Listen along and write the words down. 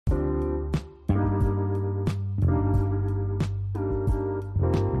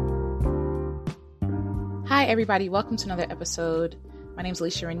Hi, everybody. Welcome to another episode. My name is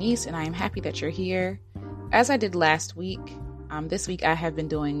Alicia Renice, and I am happy that you're here. As I did last week, this week I have been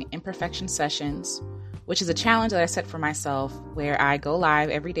doing Imperfection sessions, which is a challenge that I set for myself where I go live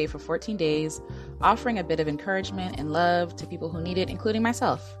every day for 14 days, offering a bit of encouragement and love to people who need it, including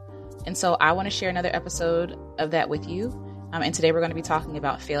myself. And so I want to share another episode of that with you. And today we're going to be talking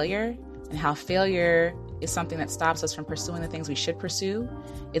about failure and how failure is something that stops us from pursuing the things we should pursue.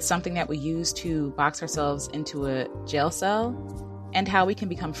 It's something that we use to box ourselves into a jail cell, and how we can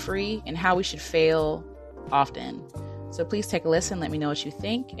become free and how we should fail often. So please take a listen. Let me know what you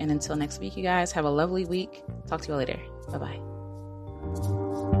think. And until next week, you guys have a lovely week. Talk to you all later. Bye-bye.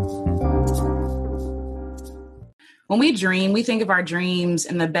 When we dream, we think of our dreams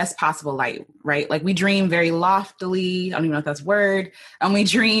in the best possible light, right? Like we dream very loftily. I don't even know if that's a word. And we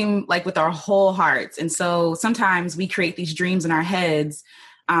dream like with our whole hearts. And so sometimes we create these dreams in our heads,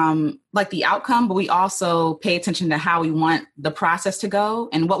 like the outcome, but we also pay attention to how we want the process to go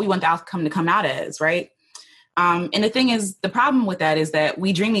and what we want the outcome to come out as, right? And the thing is, the problem with that is that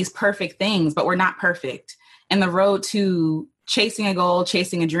we dream these perfect things, but we're not perfect. And the road to chasing a goal,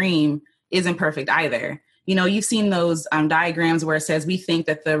 chasing a dream isn't perfect either. You know, you've seen those diagrams where it says we think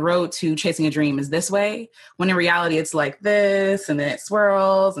that the road to chasing a dream is this way, when in reality it's like this, and then it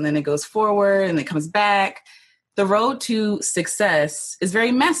swirls, and then it goes forward, and it comes back. The road to success is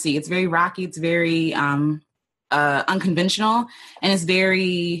very messy. It's very rocky. It's very unconventional, and it's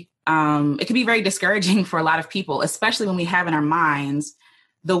very it can be very discouraging for a lot of people, especially when we have in our minds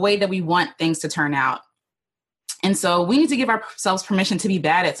the way that we want things to turn out. And so we need to give ourselves permission to be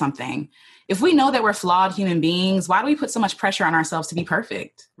bad at something. If we know that we're flawed human beings, why do we put so much pressure on ourselves to be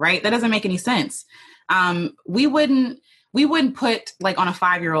perfect, right? That doesn't make any sense. We wouldn't put like on a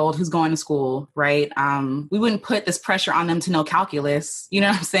 5-year-old who's going to school, right? We wouldn't put this pressure on them to know calculus, you know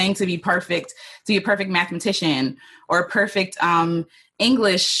what I'm saying? To be perfect, to be a perfect mathematician or a perfect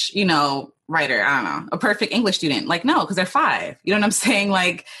English, writer. I don't know, a perfect English student. Like, no, because they're 5. You know what I'm saying?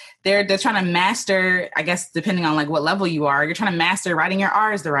 Like they're trying to master, I guess, depending on like what level you are, you're trying to master writing your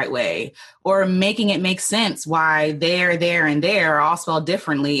R's the right way or making it make sense why there, and there are all spelled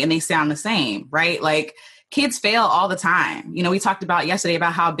differently and they sound the same, right? Like kids fail all the time. You know, we talked about yesterday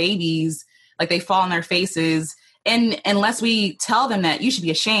about how babies, like they fall on their faces. And unless we tell them that you should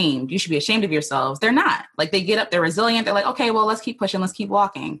be ashamed of yourselves, they're not. Like they get up, they're resilient. They're like, okay, well, let's keep pushing. Let's keep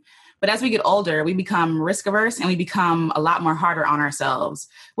walking. But as we get older, we become risk averse and we become a lot more harder on ourselves,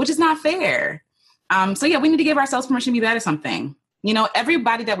 which is not fair. So yeah, we need to give ourselves permission to be bad at something. You know,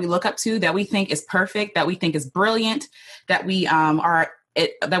 everybody that we look up to, that we think is perfect, that we think is brilliant, that we are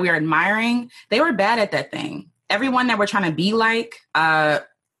admiring, they were bad at that thing. Everyone that we're trying to be like, you know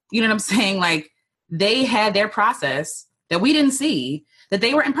what I'm saying? Like they had their process that we didn't see, that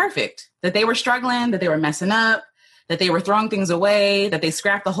they were imperfect, that they were struggling, that they were messing up, that they were throwing things away, that they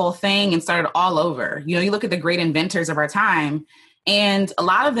scrapped the whole thing and started all over. You know, you look at the great inventors of our time, and a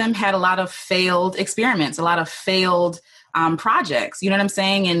lot of them had a lot of failed experiments, a lot of failed projects, you know what I'm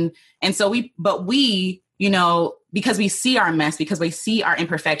saying? And so we, you know, because we see our mess, because we see our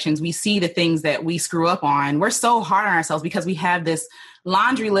imperfections, we see the things that we screw up on, we're so hard on ourselves because we have this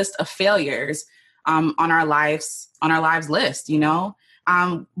laundry list of failures on our lives list, you know?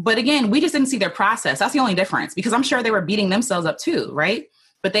 But again, we just didn't see their process. That's the only difference, because I'm sure they were beating themselves up too, right?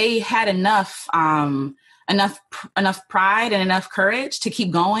 But they had enough pride and enough courage to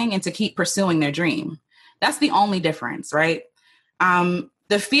keep going and to keep pursuing their dream. That's the only difference, right?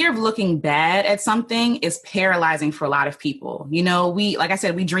 The fear of looking bad at something is paralyzing for a lot of people. You know, like I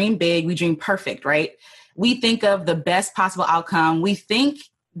said, we dream big, we dream perfect, right? We think of the best possible outcome. We think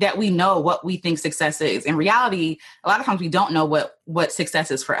that we know what we think success is. In reality, a lot of times we don't know what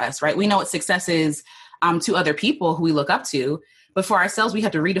success is for us, right? We know what success is to other people who we look up to, but for ourselves, we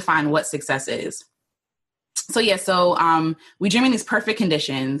have to redefine what success is. So we dream in these perfect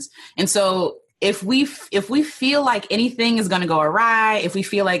conditions. And so if we feel like anything is going to go awry, if we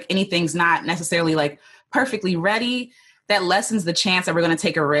feel like anything's not necessarily like perfectly ready, that lessens the chance that we're going to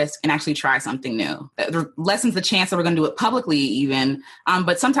take a risk and actually try something new. That lessens the chance that we're going to do it publicly even,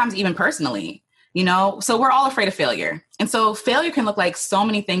 but sometimes even personally, you know? So we're all afraid of failure. And so failure can look like so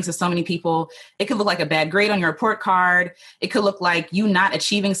many things to so many people. It could look like a bad grade on your report card. It could look like you not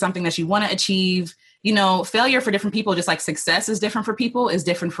achieving something that you want to achieve. You know, failure for different people, just like success is different for people, is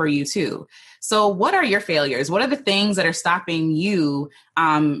different for you too. So what are your failures? What are the things that are stopping you,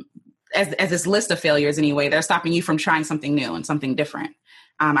 as this list of failures anyway, that are stopping you from trying something new and something different?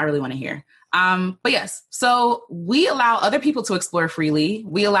 I really want to hear. But yes, so we allow other people to explore freely.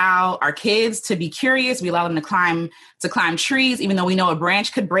 We allow our kids to be curious. We allow them to climb trees, even though we know a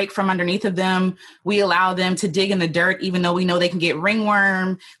branch could break from underneath of them. We allow them to dig in the dirt, even though we know they can get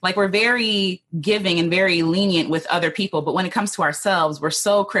ringworm. Like, we're very giving and very lenient with other people. But when it comes to ourselves, we're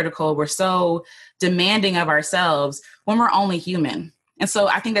so critical. We're so demanding of ourselves when we're only human. And so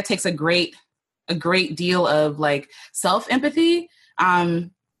I think that takes a great deal of like self-empathy,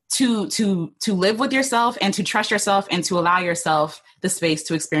 to live with yourself and to trust yourself and to allow yourself the space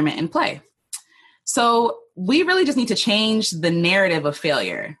to experiment and play. So we really just need to change the narrative of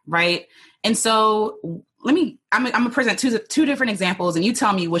failure, right? And so I'm going to present two different examples, and you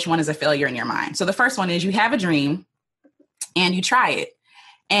tell me which one is a failure in your mind. So the first one is, you have a dream and you try it,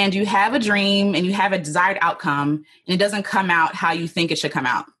 and you have a dream and you have a desired outcome, and it doesn't come out how you think it should come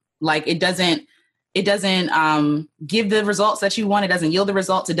out. Like, it doesn't give the results that you want. It doesn't yield the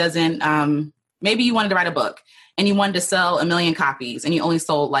results. It doesn't, maybe you wanted to write a book and you wanted to sell 1 million copies and you only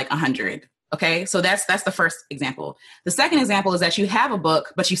sold like 100. Okay. So that's the first example. The second example is that you have a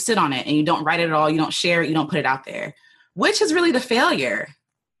book, but you sit on it and you don't write it at all. You don't share it. You don't put it out there. Which is really the failure?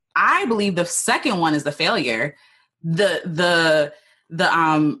 I believe the second one is the failure. The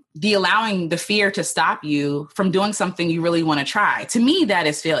allowing the fear to stop you from doing something you really want to try. To me, that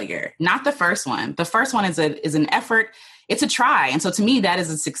is failure, not the first one. The first one is an effort. It's a try. And so to me, that is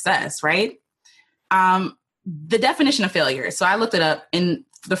a success, right? The definition of failure. So I looked it up, and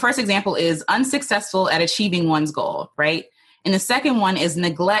the first example is unsuccessful at achieving one's goal, right? And the second one is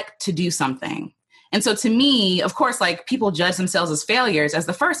neglect to do something. And so to me, of course, like, people judge themselves as failures as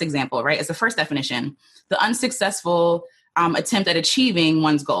the first example, right? As the first definition, the unsuccessful attempt at achieving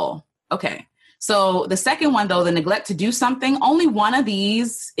one's goal. Okay. So the second one, though, the neglect to do something, only one of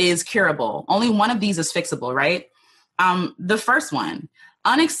these is curable. Only one of these is fixable, right? The first one,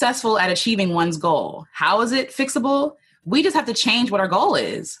 unsuccessful at achieving one's goal. How is it fixable? We just have to change what our goal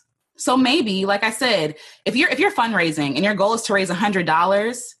is. So maybe, like I said, if you're fundraising and your goal is to raise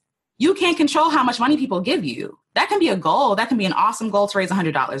 $100, you can't control how much money people give you. That can be a goal. That can be an awesome goal to raise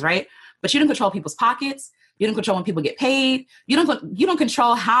 $100, right? But you don't control people's pockets. You don't control when people get paid. You don't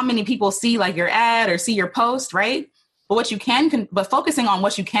control how many people see like your ad or see your post, right? But what you but focusing on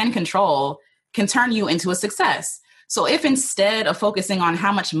what you can control can turn you into a success. So if instead of focusing on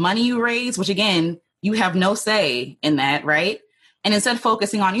how much money you raise, which again, you have no say in that, right? And instead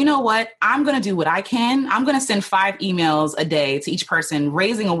focusing on, you know what, I'm going to do what I can. I'm going to send 5 emails a day to each person,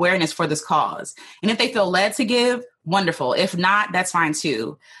 raising awareness for this cause. And if they feel led to give, wonderful. If not, that's fine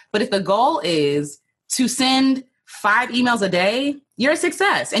too. But if the goal is to send 5 emails a day, you're a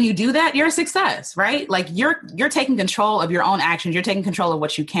success. And you do that, you're a success, right? Like, you're taking control of your own actions. You're taking control of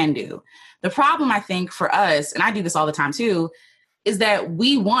what you can do. The problem, I think, for us, and I do this all the time too, is that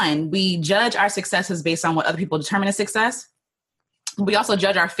we judge our successes based on what other people determine as success. We also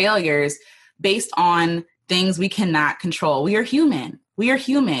judge our failures based on things we cannot control. We are human. We are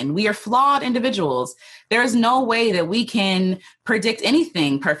human. We are flawed individuals. There is no way that we can predict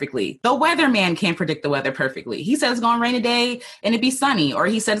anything perfectly. The weatherman can't predict the weather perfectly. He said it's going to rain today and it'd be sunny, or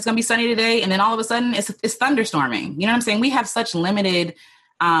he said it's going to be sunny today, and then all of a sudden it's thunderstorming. You know what I'm saying? We have such limited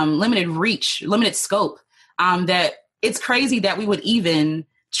reach, limited scope, that it's crazy that we would even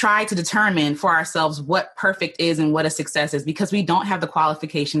try to determine for ourselves what perfect is and what a success is, because we don't have the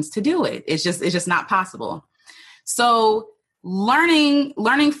qualifications to do it. It's just not possible. So learning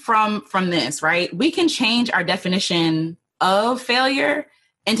from this, right? We can change our definition of failure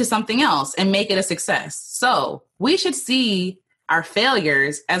into something else and make it a success. So we should see our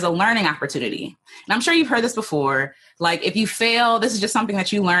failures as a learning opportunity. And I'm sure you've heard this before. Like, if you fail, this is just something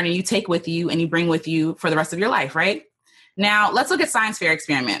that you learn and you take with you and you bring with you for the rest of your life, right? Now, let's look at science fair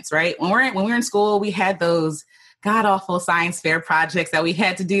experiments, right? When we were in school, we had those god-awful science fair projects that we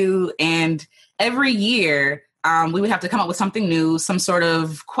had to do. And every year, we would have to come up with something new, some sort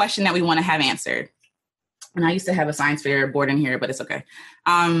of question that we want to have answered. And I used to have a science fair board in here, but it's okay.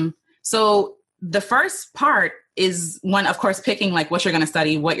 So the first part is one, of course, picking like what you're going to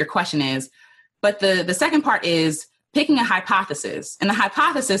study, what your question is. But the second part is picking a hypothesis. And the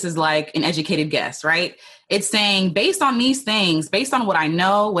hypothesis is like an educated guess, right? It's saying, based on these things, based on what I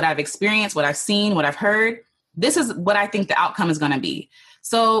know, what I've experienced, what I've seen, what I've heard, this is what I think the outcome is going to be.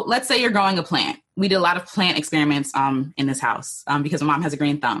 So let's say you're growing a plant. We did a lot of plant experiments in this house because my mom has a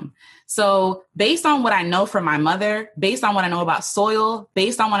green thumb. So based on what I know from my mother, based on what I know about soil,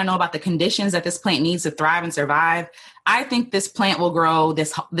 based on what I know about the conditions that this plant needs to thrive and survive, I think this plant will grow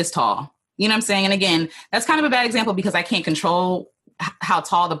this tall. You know what I'm saying? And again, that's kind of a bad example because I can't control how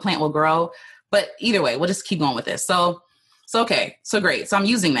tall the plant will grow. But either way, we'll just keep going with this. So okay. So great. So I'm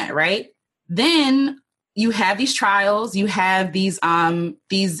using that, right? Then you have these trials, you have these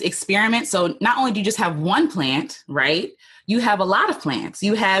experiments. So not only do you just have one plant, right? You have a lot of plants.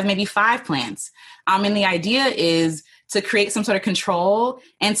 You have maybe 5 plants. And the idea is to create some sort of control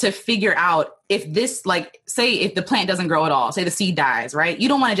and to figure out if this, like, say if the plant doesn't grow at all, say the seed dies, right? You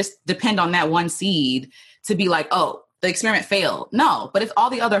don't want to just depend on that one seed to be like, oh, the experiment failed. No, but if all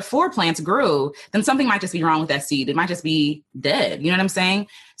the other 4 plants grew, then something might just be wrong with that seed. It might just be dead. You know what I'm saying?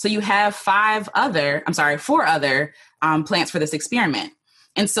 So you have 4 other plants for this experiment.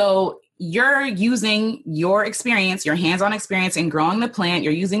 And so you're using your experience, your hands-on experience in growing the plant.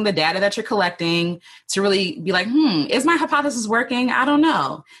 You're using the data that you're collecting to really be like, is my hypothesis working? I don't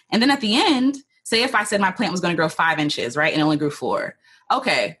know. And then at the end, say if I said my plant was going to grow 5 inches, right? And it only grew 4.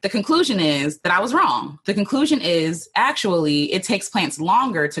 Okay, the conclusion is that I was wrong. The conclusion is actually it takes plants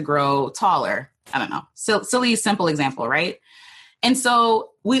longer to grow taller. I don't know. Silly, simple example, right? And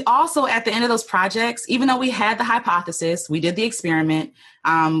so we also, at the end of those projects, even though we had the hypothesis, we did the experiment,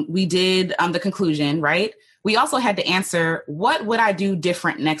 we did the conclusion, right? We also had to answer, what would I do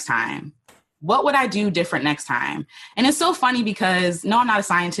different next time? What would I do different next time? And it's so funny because, no, I'm not a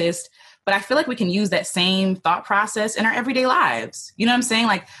scientist, but I feel like we can use that same thought process in our everyday lives. You know what I'm saying?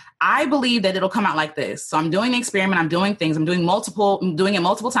 Like, I believe that it'll come out like this. So I'm doing the experiment, I'm doing things, I'm doing it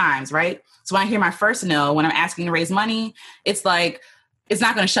multiple times, right? So when I hear my first no, when I'm asking to raise money, it's like, it's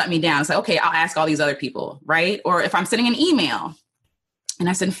not going to shut me down. It's like, okay, I'll ask all these other people, right? Or if I'm sending an email and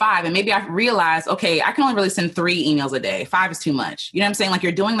I send 5 and maybe I realize, okay, I can only really send 3 emails a day. 5 is too much. You know what I'm saying? Like,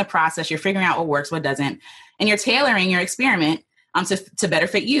 you're doing the process, you're figuring out what works, what doesn't, and you're tailoring your experiment to better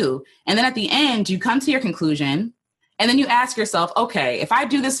fit you. And then at the end, you come to your conclusion. And then you ask yourself, okay, if I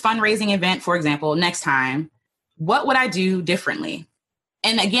do this fundraising event, for example, next time, what would I do differently?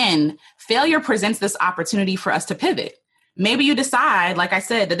 And again, failure presents this opportunity for us to pivot. Maybe you decide, like I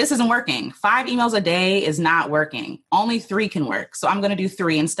said, that this isn't working. 5 emails a day is not working. Only 3 can work. So I'm going to do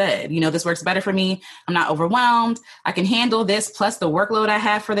 3 instead. You know, this works better for me. I'm not overwhelmed. I can handle this plus the workload I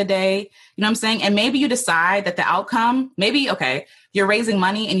have for the day. You know what I'm saying? And maybe you decide that the outcome, okay, you're raising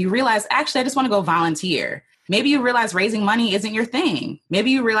money and you realize, actually, I just want to go volunteer. Maybe you realize raising money isn't your thing.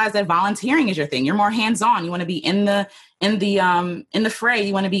 Maybe you realize that volunteering is your thing. You're more hands-on. You want to be in the fray.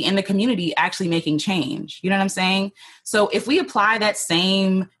 You want to be in the community, actually making change. You know what I'm saying? So if we apply that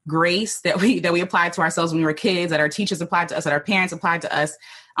same grace that we applied to ourselves when we were kids, that our teachers applied to us, that our parents applied to us,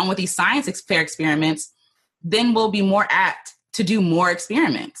 with these science fair experiments, then we'll be more apt to do more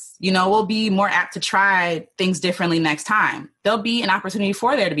experiments. You know, we'll be more apt to try things differently next time. There'll be an opportunity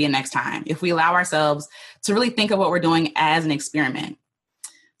for there to be a next time if we allow ourselves to really think of what we're doing as an experiment.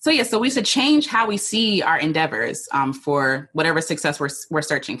 So we should change how we see our endeavors for whatever success we're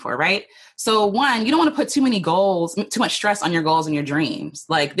searching for, right? So 1, you don't want to put too much stress on your goals and your dreams.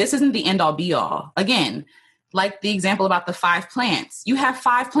 Like, this isn't the end all be all. Again, like the example about the 5 plants, you have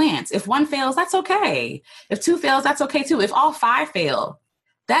 5 plants. If 1 fails, that's okay. If 2 fails, that's okay too. If all 5 fail,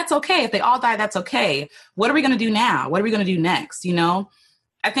 that's okay. If they all die, that's okay. What are we going to do now? What are we going to do next? You know,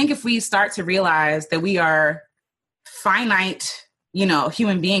 I think if we start to realize that we are finite, you know,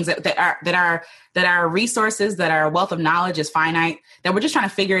 human beings, that our resources, that our wealth of knowledge is finite, that we're just trying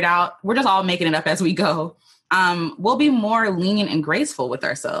to figure it out. We're just all making it up as we go. We'll be more lenient and graceful with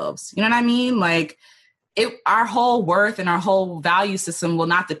ourselves. You know what I mean? Like, our whole worth and our whole value system will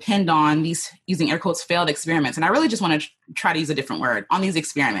not depend on these, using air quotes, failed experiments. And I really just want to try to use a different word, on these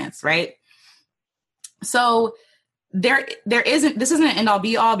experiments, right? So this isn't an end all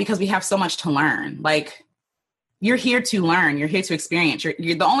be all, because we have so much to learn. Like, you're here to learn. You're here to experience.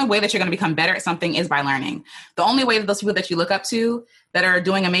 You're the only way that you're going to become better at something is by learning. The only way that those people that you look up to that are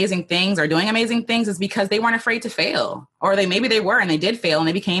doing amazing things is because they weren't afraid to fail, or maybe they were and they did fail and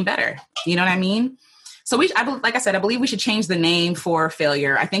they became better. You know what I mean? So like I said, I believe we should change the name for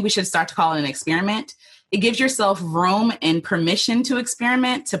failure. I think we should start to call it an experiment. It gives yourself room and permission to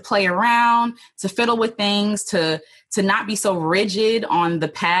experiment, to play around, to fiddle with things, to not be so rigid on the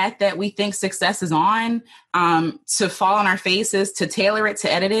path that we think success is on, to fall on our faces, to tailor it,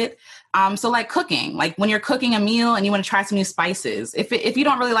 to edit it. So like cooking, like when you're cooking a meal and you want to try some new spices, if you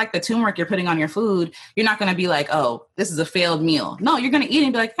don't really like the turmeric you're putting on your food, you're not going to be like, oh, this is a failed meal. No, you're going to eat it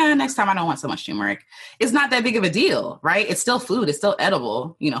and be like, next time I don't want so much turmeric. It's not that big of a deal, right? It's still food. It's still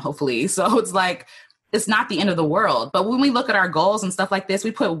edible, you know, hopefully. So it's like, it's not the end of the world. But when we look at our goals and stuff like this,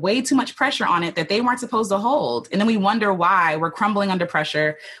 we put way too much pressure on it that they weren't supposed to hold. And then we wonder why we're crumbling under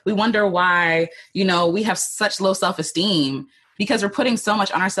pressure. We wonder why, you know, we have such low self-esteem, because we're putting so much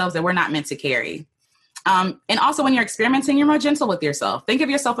on ourselves that we're not meant to carry. And also when you're experimenting, you're more gentle with yourself. Think of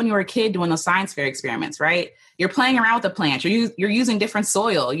yourself when you were a kid doing those science fair experiments, right? You're playing around with the plants. You're using different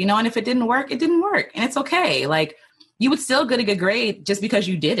soil, you know, and if it didn't work, it didn't work. And it's okay. Like, you would still get a good grade just because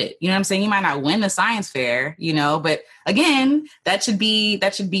you did it. You know what I'm saying? You might not win the science fair, you know, but again, that should be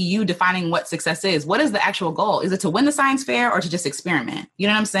you defining what success is. What is the actual goal? Is it to win the science fair or to just experiment? You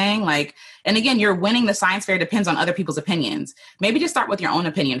know what I'm saying? Like, and again, you're winning the science fair depends on other people's opinions. Maybe just start with your own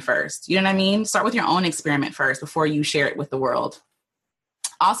opinion first. You know what I mean? Start with your own experiment first before you share it with the world.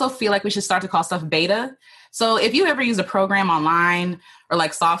 Also feel like we should start to call stuff beta. So if you ever use a program online or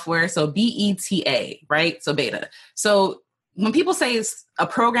like software, so beta, right? So beta. So when people say a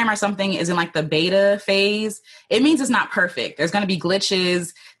program or something is in like the beta phase, it means it's not perfect. There's going to be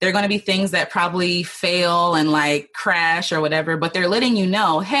glitches. There are going to be things that probably fail and like crash or whatever, but they're letting you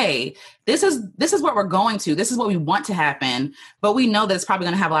know, hey, this is what we're going to, this is what we want to happen. But we know that it's probably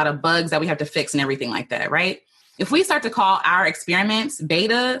going to have a lot of bugs that we have to fix and everything like that, right? If we start to call our experiments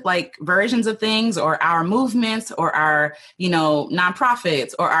beta, like versions of things, or our movements or our, you know,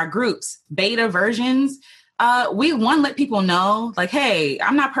 nonprofits or our groups, beta versions, we let people know like, hey,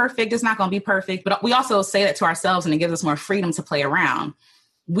 I'm not perfect. It's not going to be perfect. But we also say that to ourselves and it gives us more freedom to play around.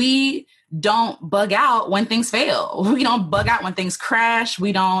 We don't bug out when things fail. We don't bug out when things crash.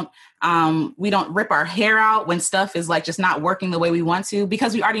 We don't rip our hair out when stuff is like just not working the way we want to,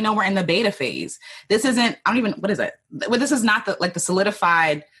 because we already know we're in the beta phase. This isn't, what is it? Well, this is not the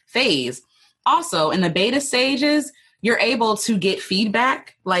solidified phase. Also in the beta stages, you're able to get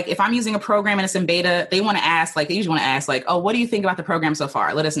feedback. Like if I'm using a program and it's in beta, they usually want to ask like, oh, what do you think about the program so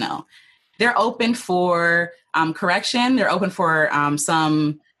far? Let us know. They're open for correction. They're open for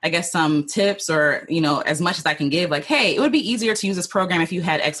some tips or, you know, as much as I can give, like, hey, it would be easier to use this program if you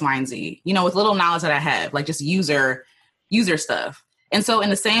had X, Y, and Z, you know, with little knowledge that I have, like just user stuff. And so in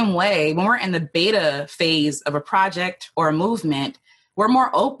the same way, when we're in the beta phase of a project or a movement, we're more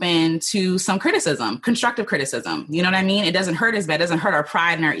open to some criticism, constructive criticism. You know what I mean? It doesn't hurt as bad. It doesn't hurt our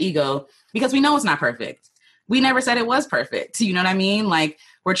pride and our ego because we know it's not perfect. We never said it was perfect. You know what I mean? Like,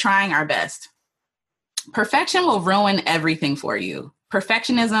 we're trying our best. Perfection will ruin everything for you.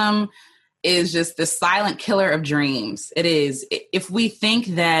 Perfectionism is just the silent killer of dreams. It is. If we think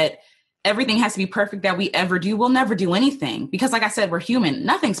that everything has to be perfect that we ever do, we'll never do anything. Because like I said, we're human.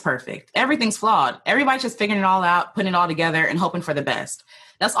 Nothing's perfect. Everything's flawed. Everybody's just figuring it all out, putting it all together and hoping for the best.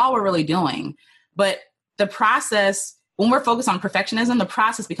 That's all we're really doing. But the process, when we're focused on perfectionism, the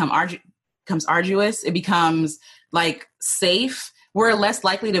process becomes arduous. It becomes like safe. We're less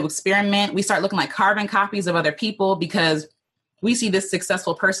likely to experiment. We start looking like carbon copies of other people because we see this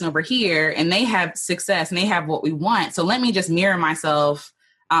successful person over here and they have success and they have what we want. So let me just mirror myself,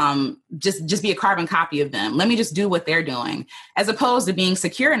 just be a carbon copy of them. Let me just do what they're doing, as opposed to being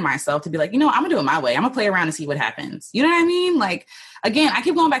secure in myself to be like, you know, I'm gonna do it my way. I'm gonna play around and see what happens. You know what I mean? Like, again, I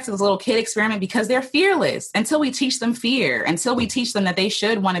keep going back to this little kid experiment because they're fearless. Until we teach them fear, until we teach them that they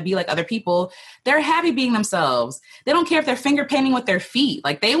should want to be like other people, they're happy being themselves. They don't care if they're finger painting with their feet.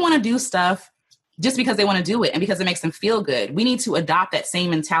 Like, they want to do stuff just because they want to do it and because it makes them feel good. We need to adopt that same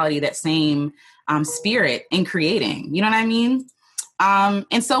mentality, that same spirit in creating. You know what I mean?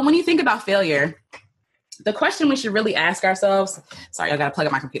 And so when you think about failure, the question we should really ask ourselves, sorry, I got to plug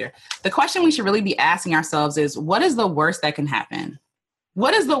up my computer. The question we should really be asking ourselves is, what is the worst that can happen?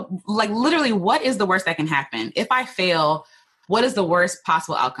 What is literally, what is the worst that can happen? If I fail, what is the worst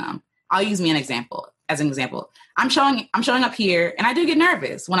possible outcome? I'll use me as an example. I'm showing up here and I do get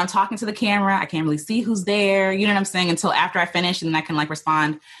nervous when I'm talking to the camera. I can't really see who's there. You know what I'm saying? Until after I finish and then I can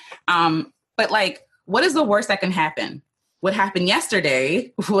respond. But what is the worst that can happen? What happened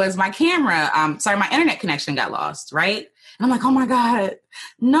yesterday was my internet connection got lost, right? And I'm like, oh my God,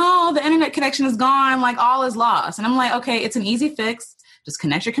 no, the internet connection is gone. Like, all is lost. And I'm like, okay, it's an easy fix. Just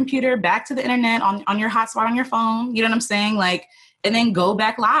connect your computer back to the internet on your hotspot on your phone. You know what I'm saying? And then go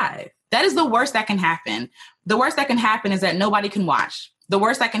back live. That is the worst that can happen. The worst that can happen is that nobody can watch. The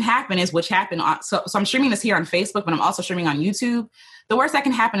worst that can happen is which happened. So I'm streaming this here on Facebook, but I'm also streaming on YouTube. The worst that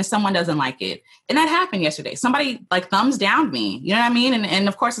can happen is someone doesn't like it. And that happened yesterday. Somebody thumbs downed me. You know what I mean? And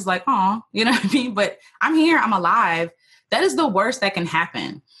of course it's like, oh, you know what I mean? But I'm here, I'm alive. That is the worst that can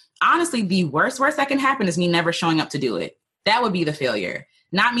happen. Honestly, the worst that can happen is me never showing up to do it. That would be the failure.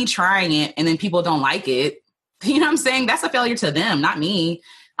 Not me trying it and then people don't like it. You know what I'm saying? That's a failure to them, not me.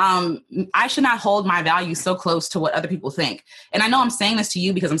 I should not hold my value so close to what other people think. And I know I'm saying this to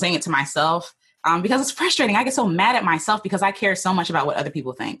you because I'm saying it to myself, because it's frustrating. I get so mad at myself because I care so much about what other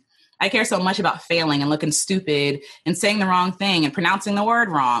people think. I care so much about failing and looking stupid and saying the wrong thing and pronouncing the word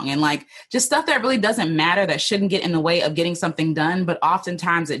wrong and just stuff that really doesn't matter, that shouldn't get in the way of getting something done. But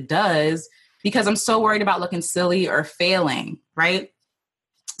oftentimes it does, because I'm so worried about looking silly or failing, right?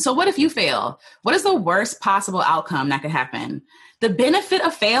 So what if you fail? What is the worst possible outcome that could happen? The benefit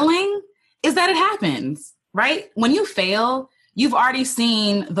of failing is that it happens, right? When you fail, you've already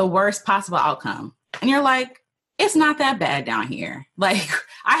seen the worst possible outcome. And you're like, it's not that bad down here. Like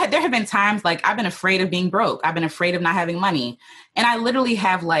there have been times like I've been afraid of being broke. I've been afraid of not having money. And I literally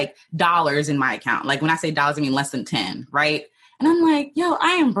have like dollars in my account. Like when I say dollars, I mean less than 10, right? And I'm like, yo,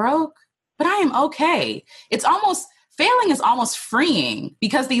 I am broke, but I am okay. Failing is almost freeing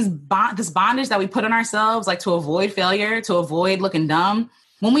because this bondage that we put on ourselves, like to avoid failure, to avoid looking dumb.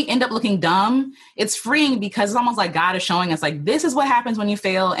 When we end up looking dumb, it's freeing because it's almost like God is showing us like, this is what happens when you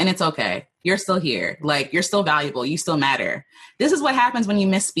fail and it's okay. You're still here. Like you're still valuable. You still matter. This is what happens when you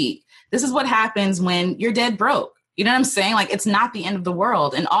misspeak. This is what happens when you're dead broke. You know what I'm saying? Like it's not the end of the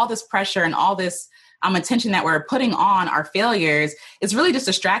world, and all this pressure and all this attention that we're putting on our failures is really just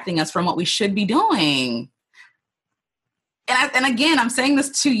distracting us from what we should be doing. And again, I'm saying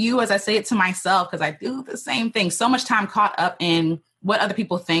this to you as I say it to myself, because I do the same thing. So much time caught up in what other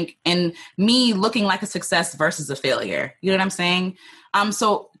people think and me looking like a success versus a failure. You know what I'm saying?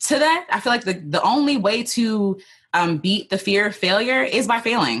 So to that, I feel like the only way to beat the fear of failure is by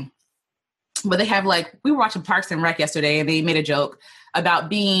failing. But they have we were watching Parks and Rec yesterday, and they made a joke about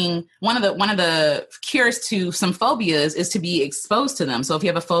being one of the cures to some phobias is to be exposed to them. So if you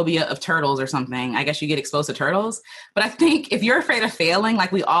have a phobia of turtles or something, I guess you get exposed to turtles. But I think if you're afraid of failing,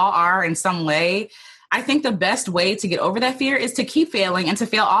 like we all are in some way, I think the best way to get over that fear is to keep failing and to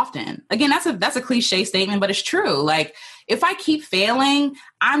fail often. Again, that's a cliche statement, but it's true. Like if I keep failing,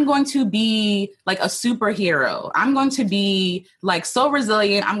 I'm going to be like a superhero. I'm going to be like so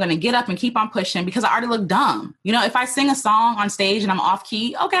resilient. I'm going to get up and keep on pushing because I already look dumb. You know, if I sing a song on stage and I'm off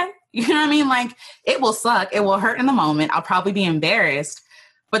key, okay. You know what I mean? Like it will suck. It will hurt in the moment. I'll probably be embarrassed.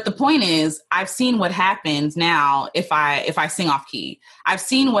 But the point is, I've seen what happens now if I sing off key. I've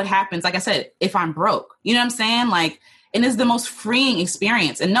seen what happens, like I said, if I'm broke. You know what I'm saying? Like, and it's the most freeing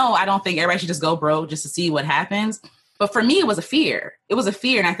experience. And no, I don't think everybody should just go broke just to see what happens. But for me, it was a fear. It was a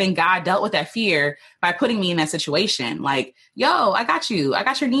fear. And I think God dealt with that fear by putting me in that situation. Like, yo, I got you. I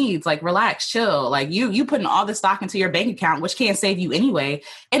got your needs. Like, relax, chill. Like you putting all this stock into your bank account, which can't save you anyway.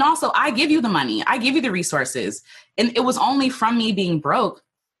 And also, I give you the money. I give you the resources. And it was only from me being broke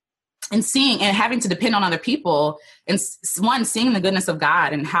and seeing and having to depend on other people, and seeing the goodness of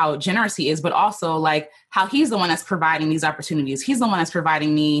God and how generous he is, but also like how he's the one that's providing these opportunities. He's the one that's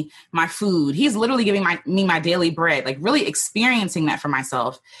providing me my food. He's literally giving me my daily bread, like really experiencing that for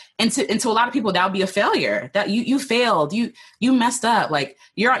myself. And to a lot of people, that would be a failure. That you failed, you messed up, like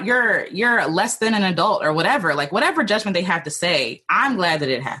you're less than an adult or whatever, like whatever judgment they have to say. I'm glad that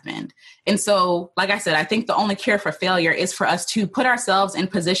it happened. And so, like I said, I think the only cure for failure is for us to put ourselves in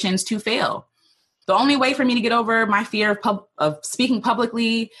positions to fail. The only way for me to get over my fear of speaking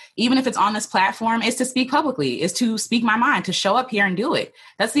publicly, even if it's on this platform, is to speak publicly, is to speak my mind, to show up here and do it.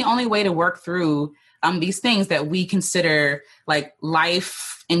 That's the only way to work through these things that we consider like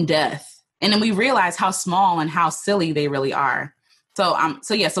life and death. And then we realize how small and how silly they really are. So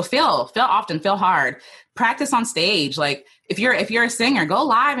fail often, fail hard, practice on stage. Like if you're a singer, go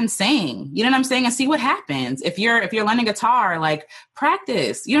live and sing, you know what I'm saying? And see what happens. If you're learning guitar, like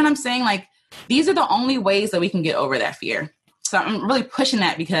practice, you know what I'm saying? Like these are the only ways that we can get over that fear. So I'm really pushing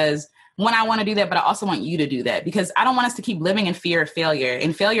that because one, I want to do that, but I also want you to do that because I don't want us to keep living in fear of failure,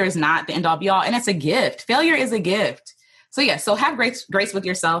 and failure is not the end all be all. And it's a gift. Failure is a gift. So have grace with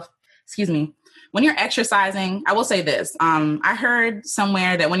yourself. Excuse me. When you're exercising, I will say this. I heard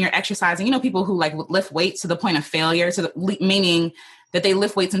somewhere that when you're exercising, you know, people who like lift weights to the point of failure, meaning that they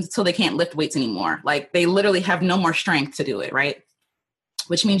lift weights until they can't lift weights anymore. Like they literally have no more strength to do it, right?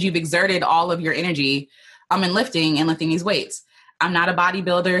 Which means you've exerted all of your energy in lifting these weights. I'm not a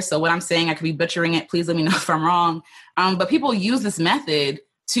bodybuilder, so what I'm saying, I could be butchering it. Please let me know if I'm wrong. But people use this method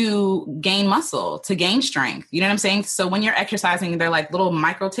to gain muscle, to gain strength. You know what I'm saying? So when you're exercising, they're like little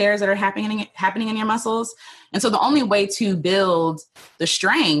micro tears that are happening in your muscles. And so the only way to build the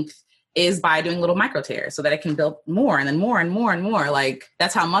strength is by doing little micro tears so that it can build more and then more and more and more. Like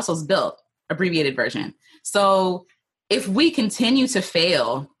that's how muscle's built, abbreviated version. So if we continue to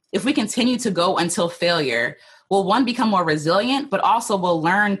fail, if we continue to go until failure, we'll one, become more resilient, but also we'll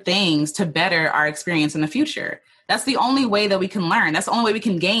learn things to better our experience in the future. That's the only way that we can learn. That's the only way we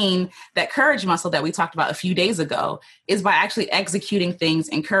can gain that courage muscle that we talked about a few days ago, is by actually executing things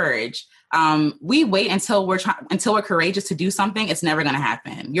in courage. We wait until we're courageous to do something. It's never going to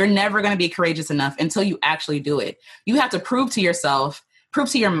happen. You're never going to be courageous enough until you actually do it. You have to prove to yourself, prove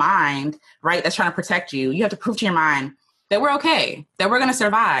to your mind, right? That's trying to protect you. You have to prove to your mind that we're okay, that we're going to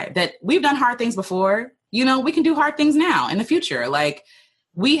survive, that we've done hard things before. You know, we can do hard things now in the future. Like,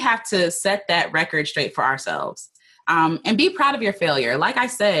 we have to set that record straight for ourselves, and be proud of your failure. Like I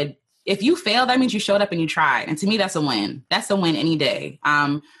said, if you fail, that means you showed up and you tried. And to me, that's a win. That's a win any day.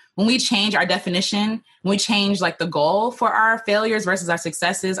 When we change our definition, when we change like the goal for our failures versus our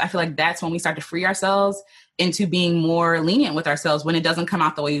successes, I feel like that's when we start to free ourselves into being more lenient with ourselves when it doesn't come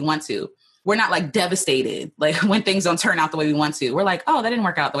out the way we want to. We're not like devastated, like when things don't turn out the way we want to. We're like, oh, that didn't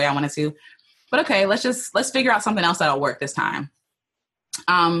work out the way I wanted to. But okay, let's figure out something else that'll work this time.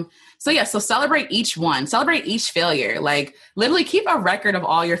 So celebrate each one, celebrate each failure, like literally keep a record of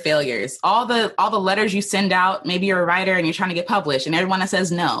all your failures, all the letters you send out. Maybe you're a writer and you're trying to get published and everyone that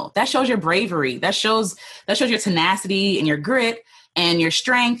says no, that shows your bravery. That shows your tenacity and your grit and your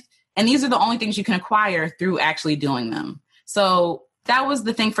strength. And these are the only things you can acquire through actually doing them. So that was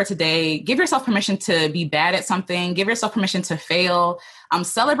the thing for today. Give yourself permission to be bad at something. Give yourself permission to fail.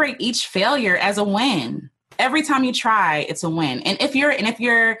 Celebrate each failure as a win. Every time you try, it's a win. And if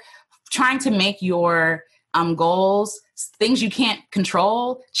you're trying to make your goals things you can't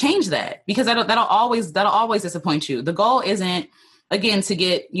control, change that, because that'll always disappoint you. The goal isn't, again, to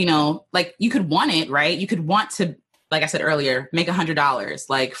get, like, you could want it, right? You could want to, like I said earlier, make $100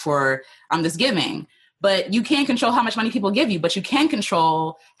 like for this giving, but you can't control how much money people give you, but you can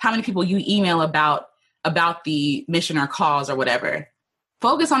control how many people you email about the mission or cause or whatever.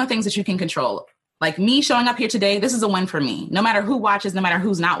 Focus on the things that you can control. Like me showing up here today, this is a win for me. No matter who watches, no matter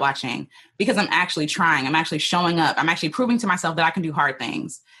who's not watching, because I'm actually trying. I'm actually showing up. I'm actually proving to myself that I can do hard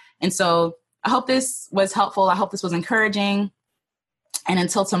things. And so I hope this was helpful. I hope this was encouraging. And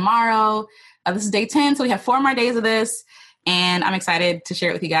until tomorrow, this is day 10. So we have 4 more days of this. And I'm excited to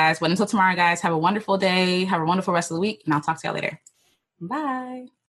share it with you guys. But until tomorrow, guys, have a wonderful day. Have a wonderful rest of the week. And I'll talk to y'all later. Bye.